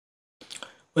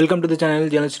Welcome to the channel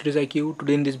General Studies IQ.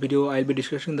 Today in this video I'll be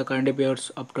discussing the current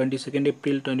affairs of 22nd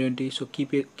April 2020. So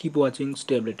keep watching,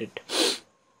 stay updated.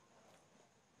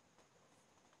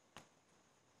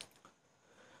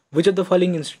 Which of the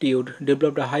following institute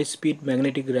developed a high-speed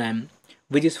magnetic RAM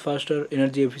which is faster,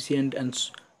 energy efficient and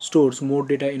stores more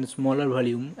data in smaller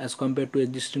volume as compared to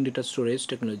existing data storage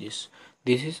technologies?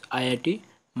 This is IIT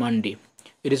Mandi.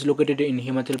 It is located in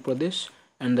Himachal Pradesh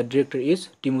and the director is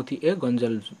Timothy A.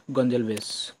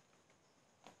 Gonzalez.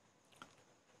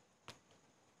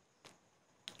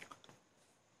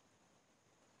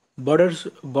 Borders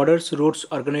Roads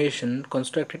Organization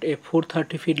constructed a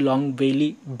 430 feet long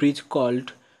Bailey Bridge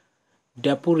called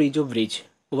Dapo Rijo Bridge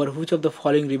over which of the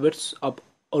following rivers of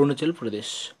Arunachal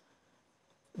Pradesh?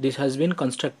 This has been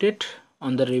constructed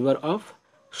on the river of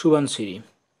Subansiri.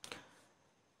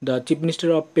 The Chief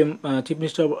Minister of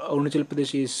Arunachal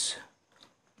Pradesh is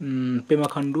Pema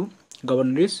Khandu.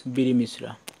 Governor is Biri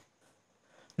Misra.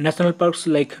 National parks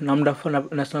like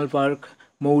Namdapha National Park,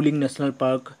 Mouling National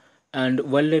Park, and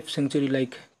wildlife sanctuary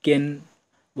like Ken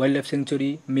Wildlife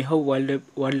Sanctuary, Meho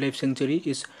Wildlife Sanctuary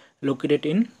is located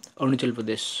in Arunachal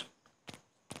Pradesh.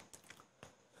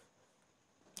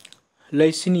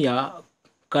 Laisinia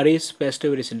Kares passed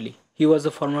away recently. He was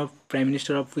the former Prime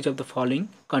Minister of which of the following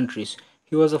countries?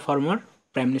 He was the former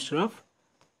Prime Minister of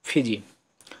Fiji.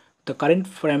 The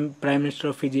current Prime Minister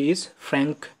of Fiji is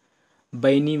Frank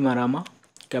Bainimarama.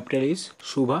 Capital is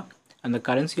Suva and the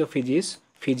currency of Fiji is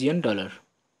Fijian dollar.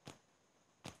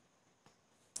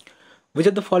 Which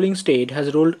of the following state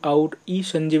has rolled out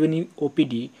e-Sanjeevani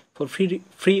OPD for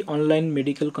free online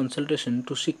medical consultation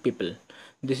to sick people?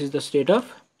 This is the state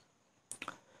of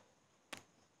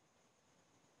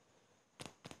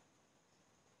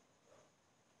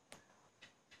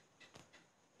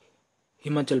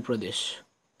Himachal Pradesh.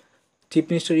 Chief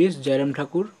Minister is Jairam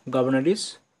Thakur. Governor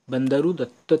is Bandaru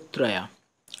Dattatreya.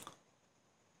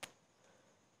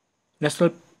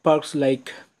 National parks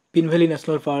like Pin Valley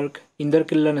National Park,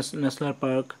 Indarkilla National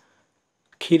Park,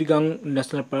 Khirgang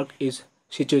National Park is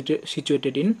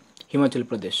situated in Himachal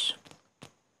Pradesh.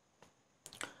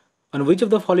 On which of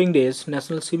the following days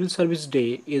National Civil Service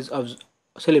Day is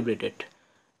celebrated?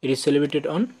 It is celebrated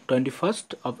on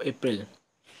 21st of April.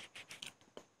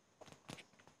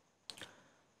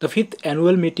 The 5th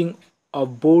annual meeting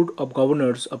of Board of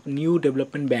Governors of New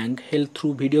Development Bank held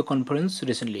through video conference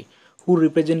recently. Who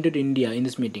represented India in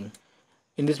this meeting?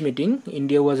 In this meeting,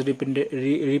 India was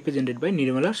represented by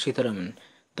Nirmala Sitharaman,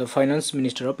 the Finance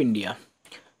Minister of India.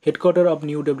 Headquarters of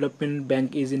New Development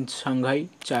Bank is in Shanghai,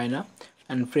 China,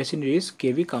 and President is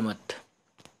K.V. Kamath.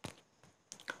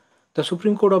 The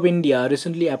Supreme Court of India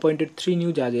recently appointed 3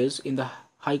 new judges in the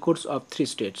High Courts of 3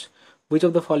 states. Which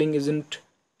of the following isn't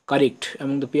correct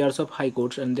among the peers of High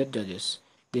Courts and their judges?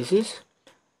 This is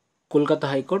Kolkata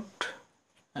High Court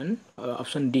and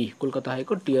option D, Kolkata High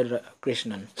Court, T.R.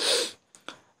 Krishnan.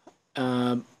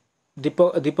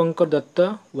 Dipankar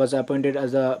Datta was appointed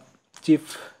as the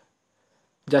Chief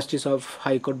Justice of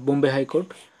High Court, Bombay High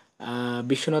Court.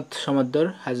 Vishwanath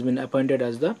Samadar has been appointed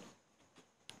as the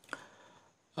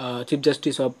Chief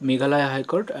Justice of Meghalaya High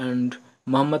Court, and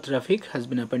Mohammad Rafiq has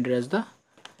been appointed as the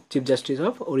Chief Justice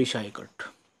of Odisha High Court.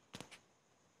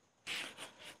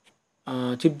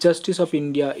 Chief Justice of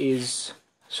India is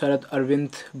Sharad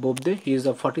Arvind Bobde. He is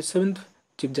the 47th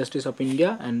Chief Justice of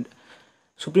India, and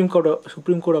Supreme Court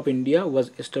of India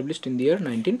was established in the year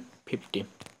 1950.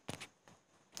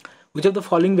 Which of the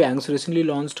following banks recently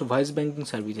launched voice banking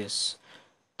services?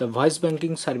 The voice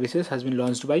banking services has been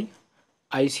launched by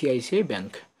ICICI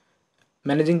Bank.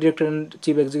 Managing Director and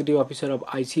Chief Executive Officer of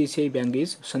ICICI Bank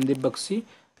is Sandeep Bakshi,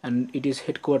 and it is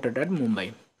headquartered at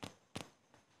Mumbai.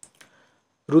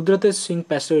 Rudratesh Singh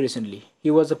passed away recently. He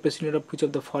was the president of which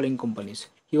of the following companies?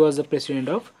 He was the president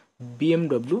of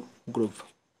BMW Group.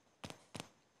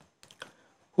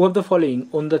 Who of the following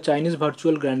owned the Chinese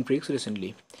Virtual Grand Prix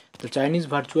recently? The Chinese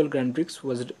Virtual Grand Prix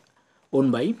was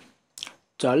owned by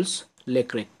Charles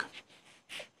Leclerc.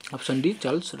 Option D,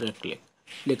 Charles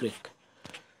Leclerc.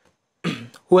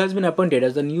 Who has been appointed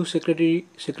as the new secretary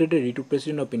to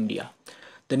President of India?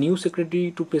 The new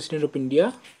secretary to President of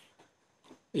India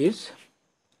is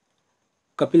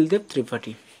Kapil Dev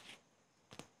Tripathi.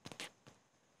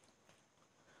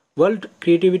 World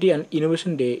Creativity and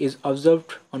Innovation Day is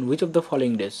observed on which of the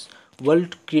following days?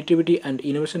 World Creativity and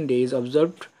Innovation Day is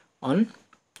observed on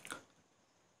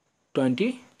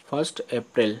 21st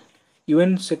April.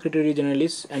 UN Secretary General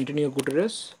is Antonio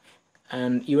Guterres,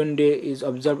 and UN Day is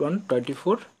observed on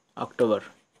 24 October.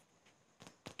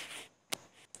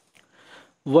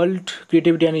 World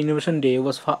Creativity and Innovation Day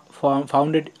was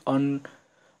founded on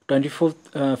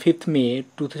 5th May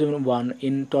 2001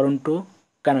 in Toronto,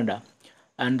 Canada,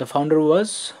 and the founder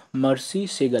was Mercy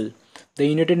Siegel. The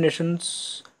United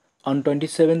Nations on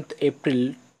 27th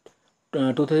April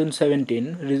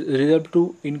 2017 resolved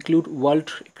to include World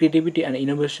Creativity and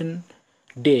Innovation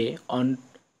Day on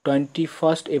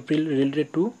 21st April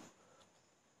related to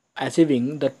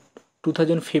achieving the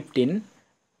 2015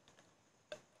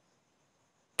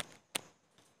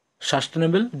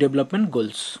 Sustainable Development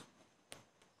Goals.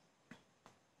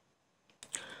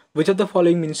 Which of the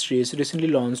following ministries recently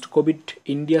launched COVID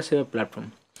India Seva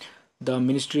platform? The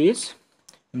ministry is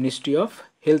Ministry of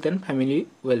Health and Family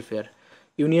Welfare.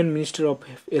 Union Minister of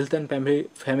Health and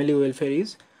Family Welfare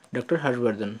is Dr.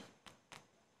 Harshvardhan.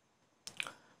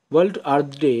 World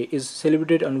Earth Day is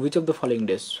celebrated on which of the following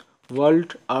days?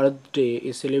 World Earth Day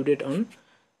is celebrated on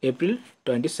April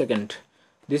 22nd.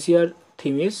 This year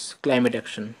theme is climate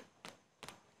action.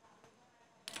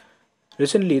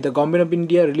 Recently, the Government of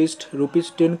India released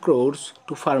rupees 10 crores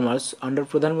to farmers under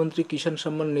Pradhan Mantri Kisan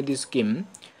Samman Nidhi scheme,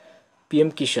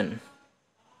 PM Kishan.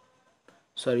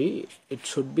 Sorry, it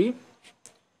should be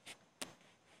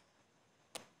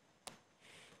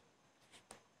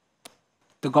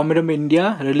the Government of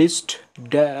India released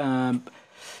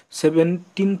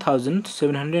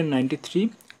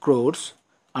 17,793 crores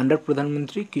under Pradhan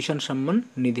Mantri Kisan Samman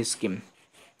Nidhi scheme.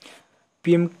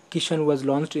 PM Kishan was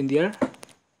launched in the year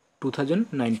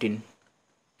 2019.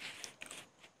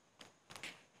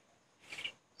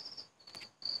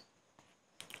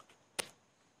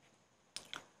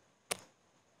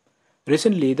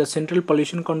 Recently, the Central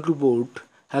Pollution Control Board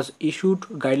has issued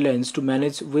guidelines to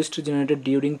manage waste generated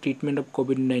during treatment of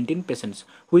COVID-19 patients.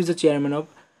 Who is the chairman of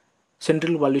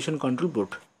Central Pollution Control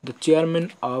Board? The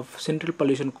chairman of Central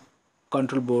Pollution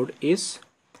Control Board is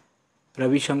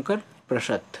Ravi Shankar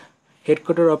Prasad.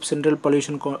 Headquarters of Central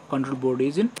Pollution Control Board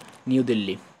is in New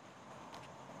Delhi.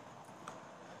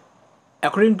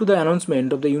 According to the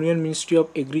announcement of the Union Ministry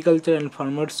of Agriculture and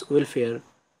Farmers Welfare,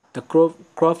 the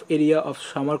crop area of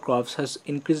summer crops has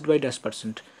increased by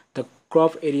 %. The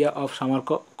crop area of summer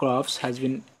crops has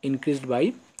been increased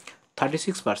by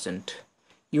 36%.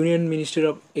 Union Minister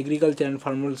of Agriculture and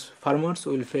Farmers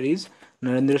Welfare is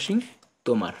Narendra Singh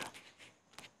Tomar.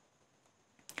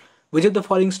 Which of the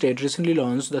following state recently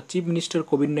launched the Chief Minister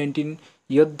COVID-19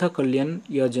 Yodha Kalyan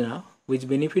Yojana, which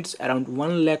benefits around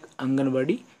 1 lakh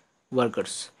Anganwadi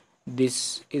workers?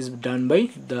 This is done by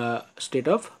the state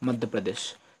of Madhya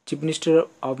Pradesh. Chief Minister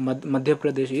of Madhya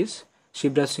Pradesh is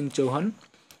Shivraj Singh Chauhan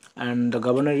and the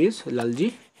governor is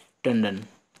Lalji Tandon.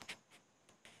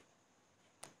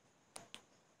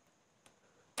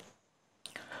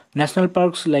 National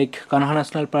parks like Kanha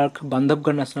National Park,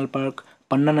 Bandhavgarh National Park,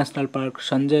 Panna National Park,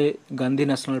 Sanjay Gandhi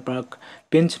National Park,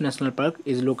 Pench National Park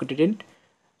is situated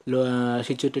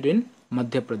in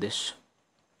Madhya Pradesh.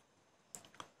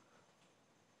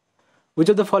 Which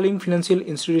of the following financial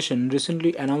institution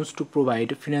recently announced to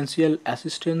provide financial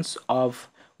assistance of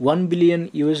 $1 billion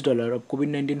of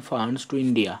COVID-19 funds to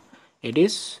India? It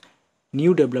is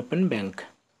New Development Bank.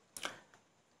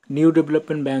 New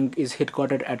Development Bank is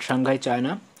headquartered at Shanghai,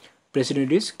 China.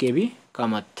 President is K.V.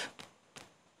 Kamath.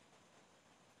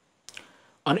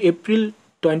 On April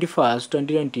 21st,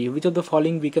 2020, which of the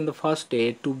following became the first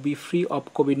state to be free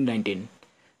of COVID-19?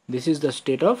 This is the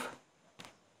state of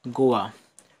Goa.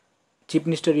 Chief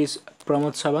Minister is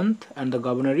Pramod Sawant and the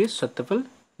governor is Satyapal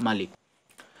Malik.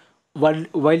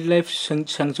 Wildlife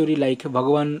sanctuary like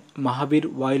Bhagwan Mahavir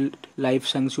Wildlife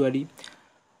Sanctuary,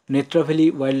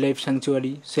 Netraveli Wildlife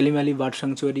Sanctuary, Selim Ali Bird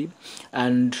Sanctuary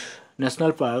and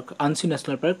National Park, Ansi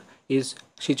National Park is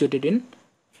situated in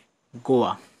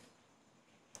Goa.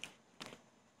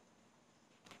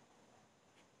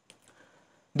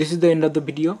 This is the end of the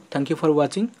video. Thank you for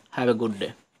watching. Have a good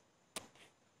day.